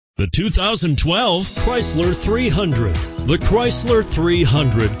The 2012 Chrysler 300. The Chrysler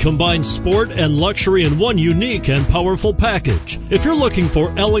 300 combines sport and luxury in one unique and powerful package. If you're looking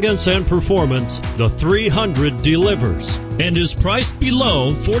for elegance and performance, the 300 delivers and is priced below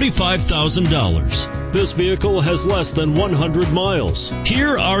 $45,000. This vehicle has less than 100 miles.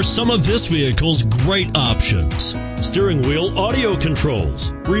 Here are some of this vehicle's great options: steering wheel audio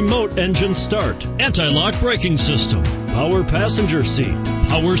controls, remote engine start, anti-lock braking system, power passenger seat,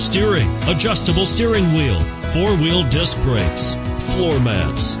 power steering, adjustable steering wheel, four-wheel disc brakes, floor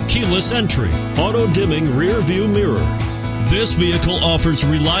mats, keyless entry, auto-dimming rear view mirror. This vehicle offers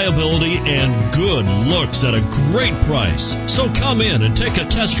reliability and good looks at a great price. So come in and take a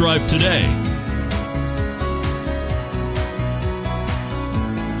test drive today.